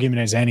of an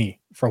argument as any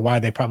for why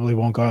they probably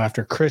won't go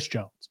after Chris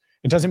Jones.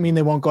 It doesn't mean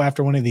they won't go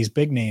after one of these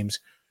big names,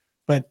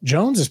 but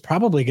Jones is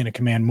probably going to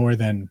command more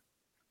than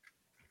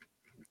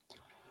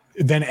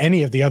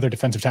any of the other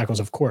defensive tackles,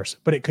 of course.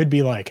 But it could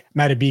be like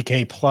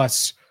Madubuike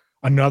plus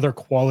another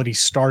quality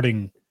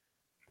starting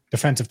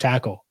defensive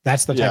tackle.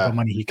 That's the type of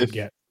money he could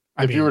get.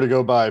 If you were to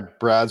go by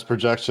Brad's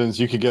projections,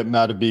 you could get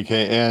Madubuike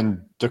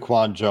and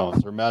Daquan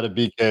Jones, or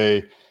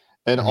Madubuike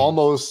and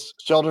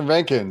almost Sheldon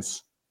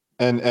Rankins.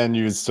 And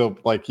you still,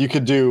 you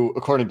could do,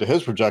 according to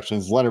his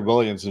projections, Leonard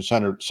Williams and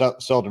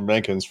Sheldon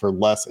Rankins for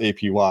less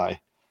APY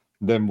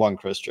than one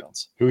Chris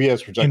Jones, who he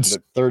has projected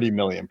at $30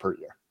 million per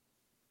year.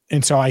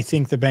 And so I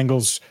think the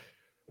Bengals,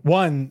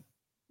 one,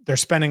 they're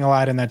spending a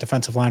lot in that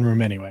defensive line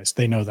room anyways.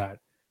 They know that.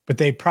 But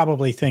they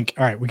probably think,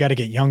 all right, we got to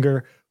get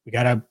younger. We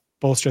got to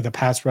bolster the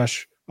pass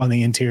rush on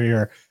the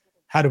interior.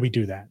 How do we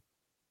do that?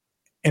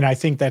 And I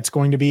think that's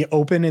going to be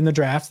open in the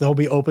draft. They'll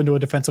be open to a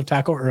defensive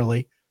tackle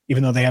early,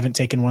 even though they haven't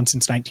taken one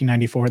since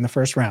 1994 in the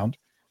first round.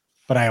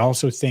 But I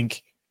also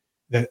think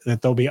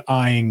that they'll be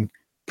eyeing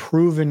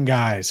proven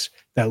guys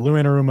that Lou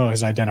Anarumo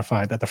has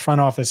identified, that the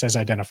front office has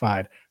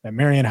identified, that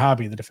Marion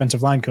Hobby, the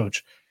defensive line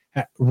coach,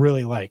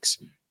 really likes.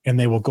 And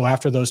they will go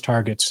after those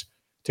targets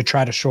to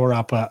try to shore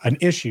up an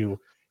issue.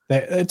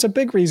 That it's a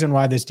big reason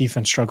why this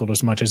defense struggled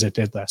as much as it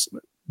did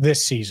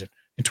this season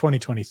in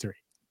 2023.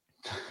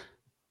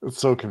 It's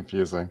so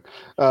confusing.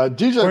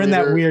 DJ We're in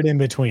that Reader, weird in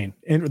between,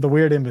 the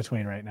weird in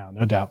between right now,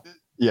 no doubt.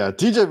 yeah,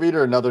 DJ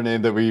Reader, another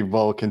name that we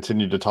will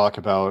continue to talk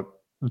about.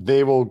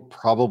 They will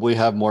probably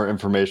have more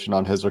information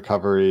on his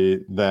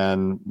recovery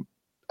than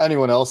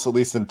anyone else, at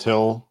least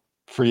until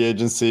free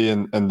agency,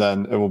 and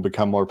then it will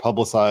become more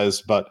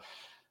publicized. But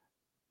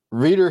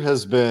Reader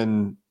has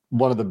been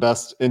one of the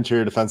best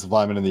interior defensive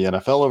linemen in the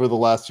NFL over the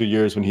last 2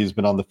 years when he's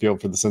been on the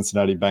field for the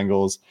Cincinnati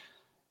Bengals.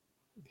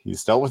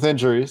 He's dealt with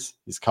injuries.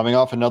 He's coming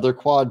off another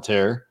quad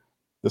tear.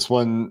 This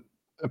one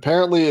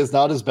apparently is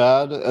not as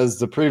bad as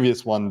the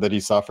previous one that he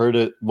suffered.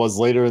 It was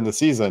later in the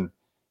season,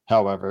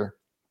 however.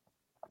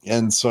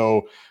 And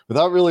so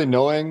without really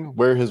knowing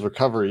where his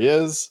recovery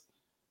is,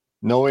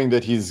 knowing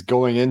that he's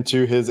going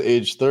into his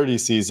age 30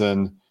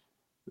 season,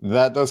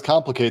 that does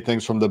complicate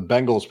things from the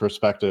Bengals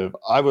perspective.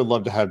 I would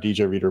love to have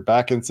DJ Reader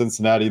back in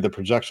Cincinnati. The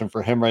projection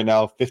for him right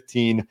now,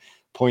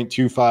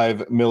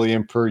 $15.25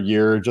 million per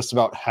year, just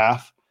about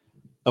half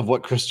of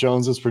what Chris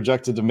Jones is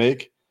projected to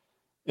make.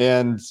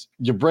 And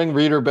you bring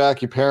Reader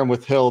back, you pair him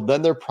with Hill,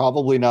 then they're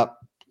probably not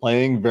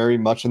playing very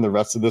much in the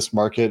rest of this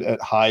market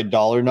at high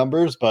dollar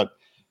numbers, but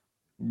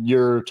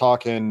you're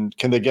talking,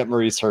 can they get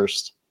Maurice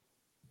Hurst?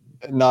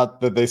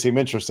 Not that they seem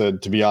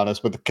interested, to be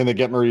honest, but can they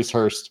get Maurice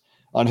Hurst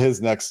on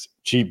his next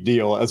cheap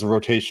deal as a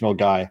rotational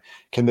guy?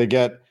 Can they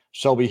get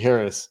Shelby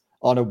Harris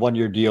on a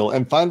 1-year deal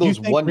and find those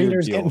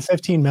 1-year deals? Getting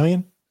 $15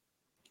 million?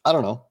 I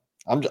don't know.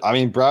 I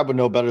mean, Brad would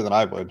know better than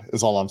I would,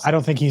 is all I'm saying. I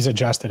don't think he's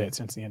adjusted it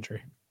since the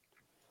injury.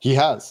 He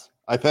has,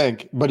 I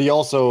think, but he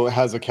also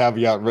has a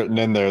caveat written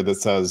in there that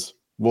says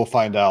we'll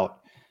find out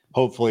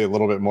hopefully a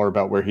little bit more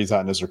about where he's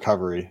at in his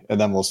recovery, and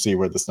then we'll see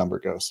where this number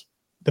goes.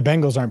 The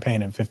Bengals aren't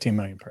paying him $15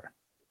 million per.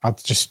 I'll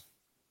just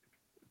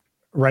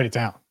write it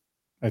down.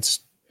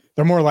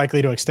 They're more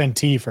likely to extend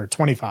T for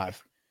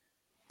 25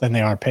 than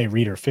they are pay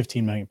Reader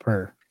 $15 million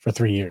per for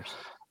 3 years.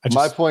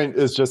 My point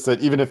is just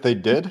that even if they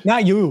did,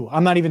 not you,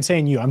 I'm not even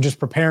saying you. I'm just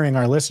preparing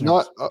our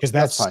listeners because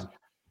that's fine.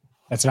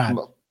 That's not.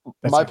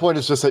 My point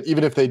is just that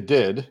even if they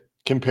did,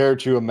 compared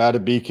to a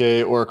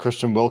Matabike or a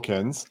Christian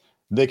Wilkins,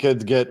 they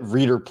could get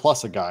Reader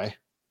plus a guy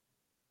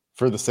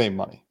for the same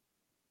money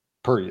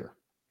per year,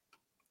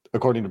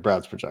 according to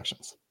Brad's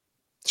projections.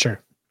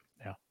 Sure.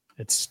 Yeah.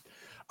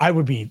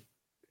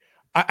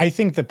 I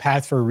think the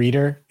path for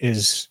Reader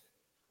is,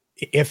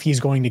 if he's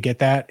going to get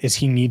that, is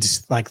he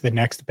needs like the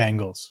next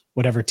Bengals,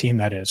 whatever team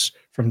that is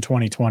from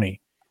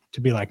 2020,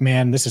 to be like,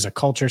 man, this is a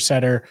culture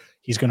setter.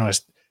 He's going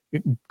to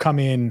come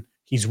in.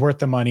 He's worth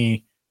the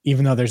money,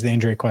 even though there's the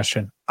injury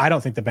question. I don't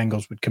think the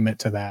Bengals would commit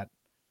to that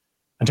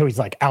until he's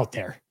like out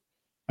there.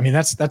 I mean,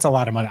 that's a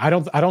lot of money. I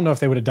don't know if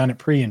they would have done it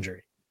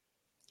pre-injury.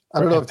 I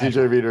don't know if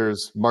DJ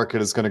Reader's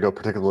market is going to go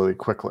particularly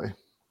quickly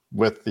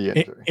with the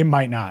injury. It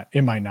might not,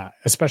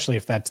 especially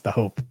if that's the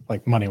hope,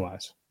 like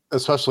money-wise.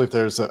 Especially if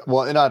there's and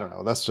I don't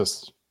know. That's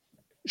just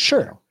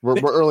sure. We're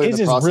early in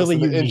the process.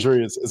 Really and the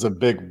injury is a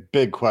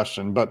big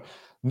question, but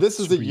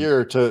this is the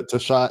year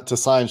to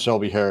sign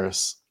Shelby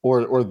Harris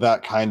or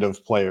that kind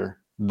of player,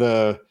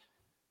 the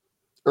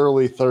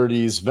early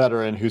 30s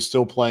veteran who's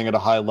still playing at a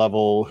high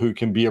level, who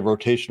can be a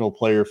rotational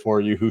player for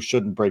you, who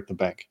shouldn't break the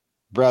bank.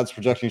 Brad's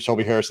projecting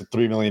Shelby Harris at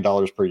 $3 million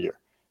per year.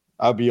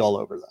 I'd be all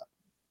over that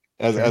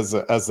as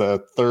a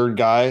third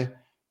guy,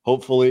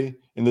 hopefully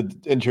in the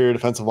interior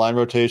defensive line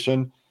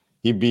rotation.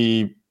 He'd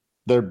be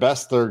their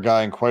best third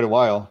guy in quite a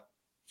while,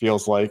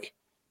 feels like,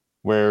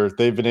 where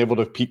they've been able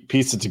to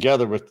piece it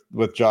together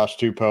with Josh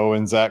Tupou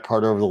and Zach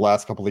Carter over the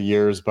last couple of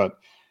years. But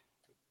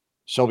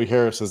Shelby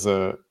Harris is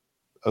a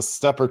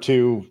step or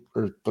two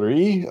or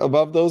three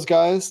above those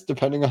guys,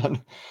 depending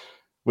on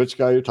which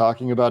guy you're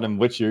talking about and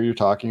which year you're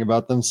talking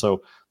about them.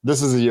 So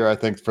this is a year, I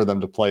think, for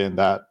them to play in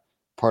that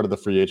part of the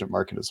free agent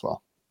market as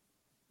well.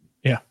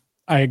 Yeah,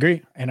 I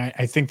agree. And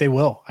I think they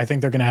will. I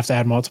think they're going to have to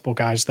add multiple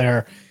guys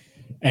there.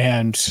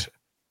 And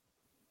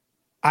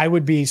I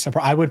would be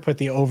surprised. I would put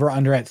the over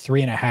under at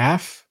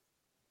 3.5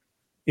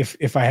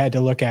 if I had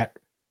to look at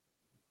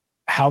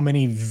how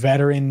many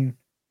veteran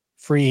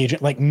free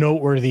agent, like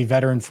noteworthy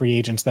veteran free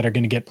agents that are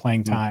going to get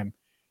playing time,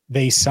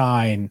 they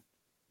sign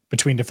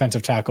between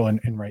defensive tackle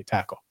and right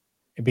tackle,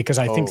 because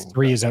I think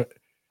three is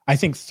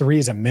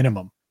a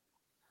minimum.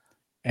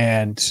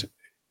 And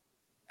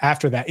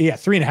after that,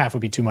 3.5 would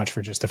be too much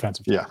for just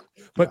defensive. Yeah.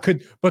 But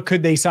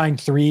could they sign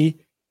 3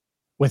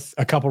 with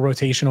a couple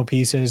rotational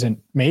pieces?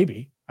 And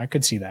maybe I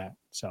could see that.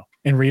 So,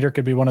 and Reader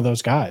could be one of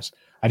those guys.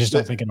 I just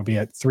don't think it'll be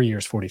at 3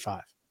 years,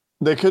 45.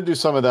 They could do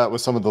some of that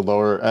with some of the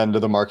lower end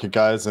of the market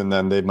guys, and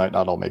then they might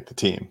not all make the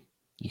team.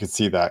 You could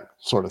see that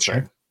sort of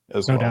thing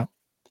as well. No doubt.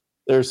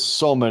 There's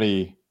so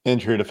many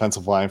interior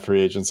defensive line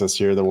free agents this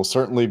year. There will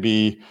certainly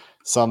be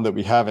some that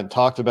we haven't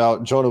talked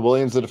about. Jonah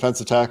Williams, the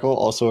defensive tackle,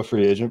 also a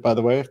free agent, by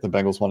the way, if the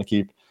Bengals want to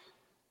keep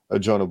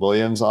Jonah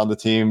Williams on the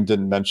team.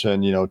 Didn't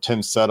mention,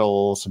 Tim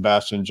Settle,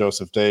 Sebastian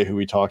Joseph Day, who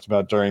we talked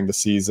about during the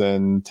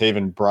season,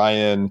 Taven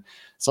Bryan,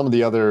 some of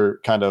the other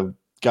kind of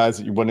guys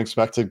that you wouldn't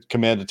expect to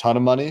command a ton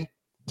of money.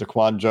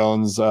 Daquan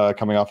Jones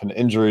coming off an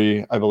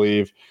injury, I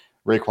believe.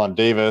 Raekwon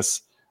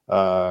Davis.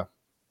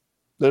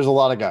 There's a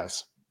lot of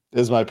guys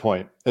is my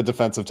point. A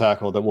defensive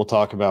tackle that we'll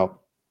talk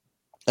about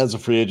as the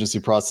free agency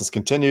process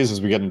continues,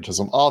 as we get into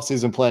some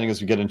offseason planning, as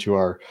we get into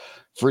our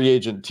free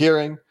agent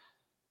tiering.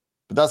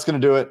 But that's going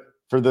to do it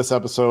for this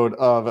episode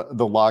of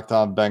the Locked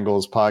On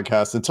Bengals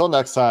podcast. Until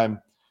next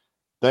time,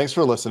 thanks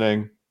for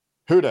listening.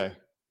 Hooday,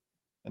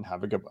 and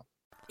have a good one.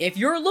 If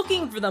you're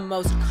looking for the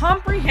most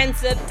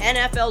comprehensive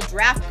NFL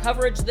draft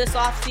coverage this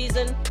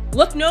offseason,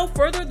 look no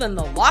further than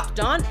the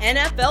Locked On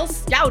NFL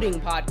Scouting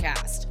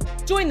Podcast.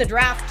 Join the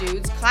draft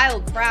dudes,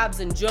 Kyle Krabs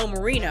and Joe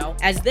Marino,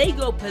 as they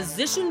go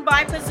position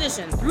by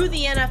position through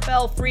the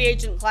NFL free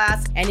agent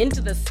class and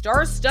into the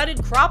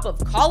star-studded crop of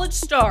college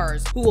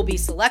stars who will be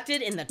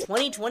selected in the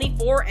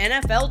 2024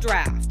 NFL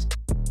Draft.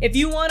 If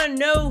you want to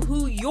know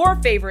who your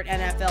favorite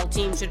NFL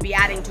team should be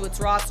adding to its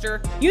roster,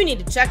 you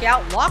need to check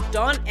out Locked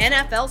On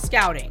NFL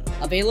Scouting,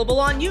 available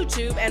on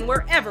YouTube and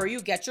wherever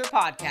you get your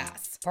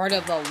podcasts. Part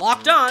of the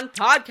Locked On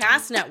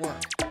Podcast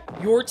Network,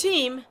 your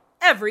team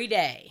every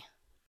day.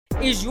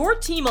 Is your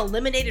team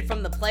eliminated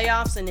from the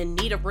playoffs and in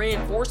need of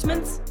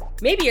reinforcements?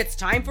 Maybe it's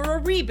time for a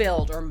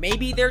rebuild, or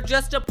maybe they're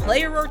just a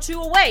player or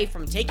two away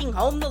from taking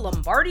home the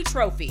Lombardi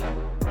Trophy.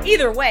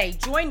 Either way,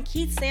 join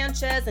Keith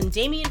Sanchez and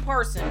Damian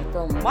Parson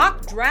for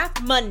Mock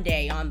Draft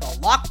Monday on the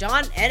Locked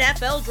On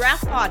NFL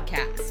Draft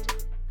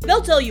Podcast.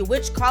 They'll tell you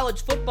which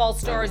college football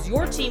stars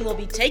your team will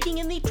be taking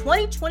in the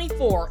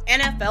 2024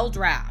 NFL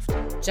Draft.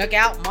 Check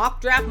out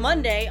Mock Draft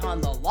Monday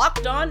on the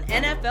Locked On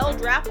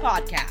NFL Draft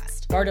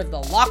Podcast, part of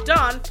the Locked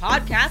On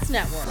Podcast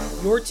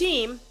Network, your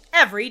team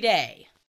every day.